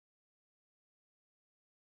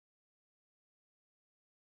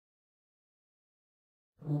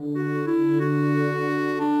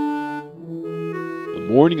The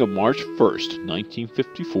morning of March 1st,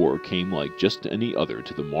 1954 came like just any other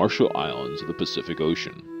to the Marshall Islands of the Pacific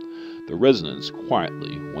Ocean. The residents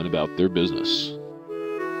quietly went about their business.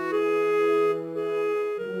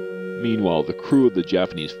 Meanwhile, the crew of the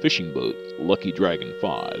Japanese fishing boat, Lucky Dragon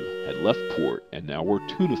 5, had left port and now were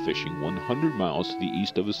tuna fishing 100 miles to the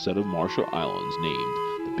east of a set of Marshall Islands named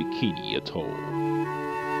the Bikini Atoll.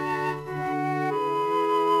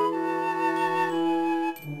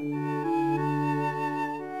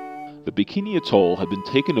 The Bikini Atoll had been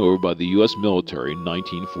taken over by the U.S. military in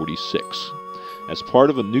 1946. As part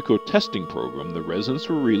of a nuclear testing program, the residents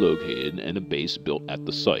were relocated and a base built at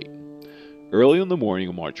the site. Early in the morning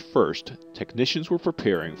of March 1st, technicians were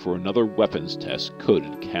preparing for another weapons test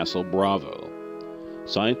coded Castle Bravo.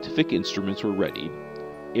 Scientific instruments were ready,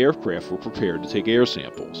 aircraft were prepared to take air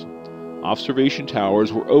samples, observation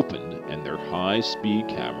towers were opened, and their high-speed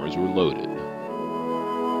cameras were loaded.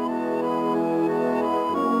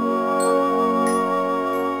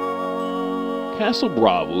 Castle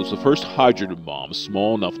Bravo was the first hydrogen bomb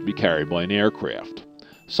small enough to be carried by an aircraft.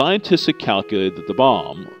 Scientists had calculated that the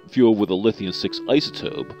bomb, fueled with a lithium-6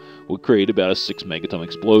 isotope, would create about a 6 megaton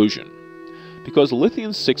explosion. Because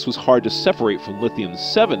lithium-6 was hard to separate from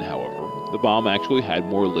lithium-7, however, the bomb actually had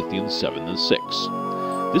more lithium-7 than 6.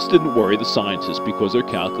 This didn't worry the scientists because their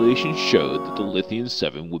calculations showed that the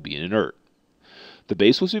lithium-7 would be inert. The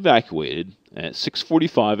base was evacuated, and at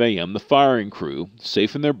 6:45 a.m. the firing crew,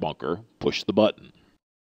 safe in their bunker, pushed the button.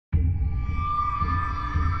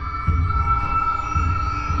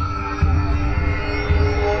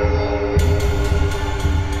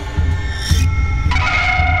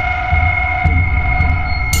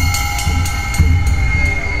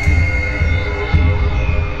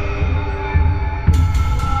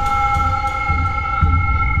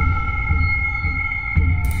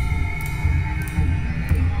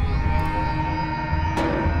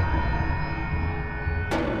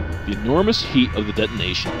 The enormous heat of the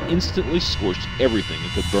detonation instantly scorched everything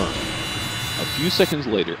it could burn. A few seconds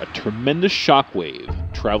later, a tremendous shock wave,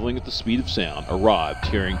 traveling at the speed of sound, arrived,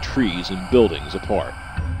 tearing trees and buildings apart.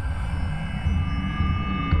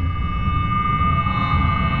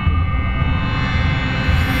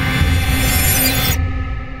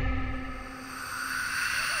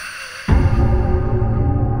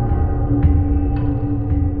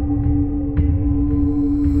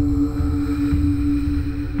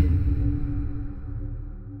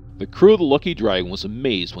 The crew of the Lucky Dragon was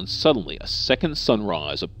amazed when suddenly a second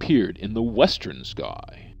sunrise appeared in the western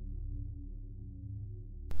sky.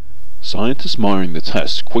 Scientists monitoring the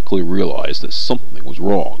tests quickly realized that something was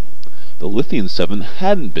wrong. The lithium-7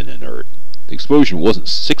 hadn't been inert. The explosion wasn't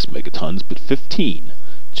 6 megatons, but 15,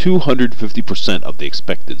 250% of the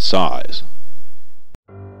expected size.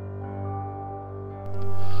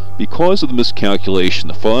 Because of the miscalculation,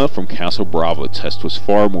 the fallout from Castle Bravo test was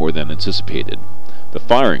far more than anticipated. The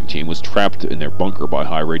firing team was trapped in their bunker by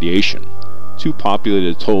high radiation. Two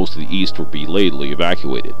populated atolls to the east were belatedly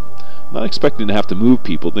evacuated. Not expecting to have to move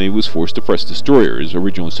people, the Navy was forced to press destroyers,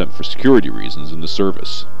 originally sent for security reasons, into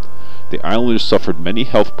service. The islanders suffered many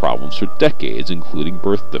health problems for decades, including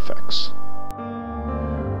birth defects.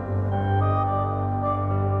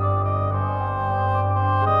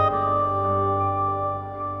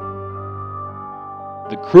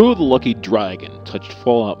 The crew of the Lucky Dragon touched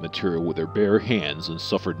fallout material with their bare hands and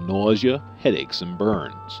suffered nausea, headaches, and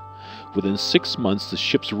burns. Within 6 months, the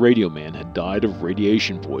ship's radio man had died of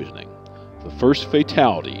radiation poisoning, the first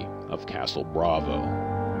fatality of Castle Bravo.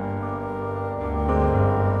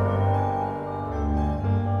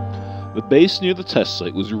 The base near the test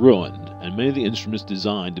site was ruined, and many of the instruments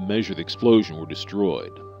designed to measure the explosion were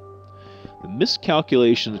destroyed. The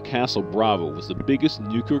miscalculation of Castle Bravo was the biggest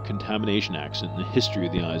nuclear contamination accident in the history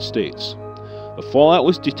of the United States. The fallout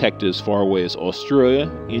was detected as far away as Australia,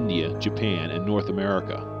 India, Japan, and North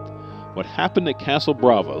America. What happened at Castle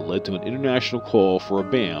Bravo led to an international call for a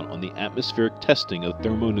ban on the atmospheric testing of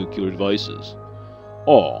thermonuclear devices,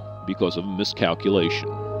 all because of a miscalculation.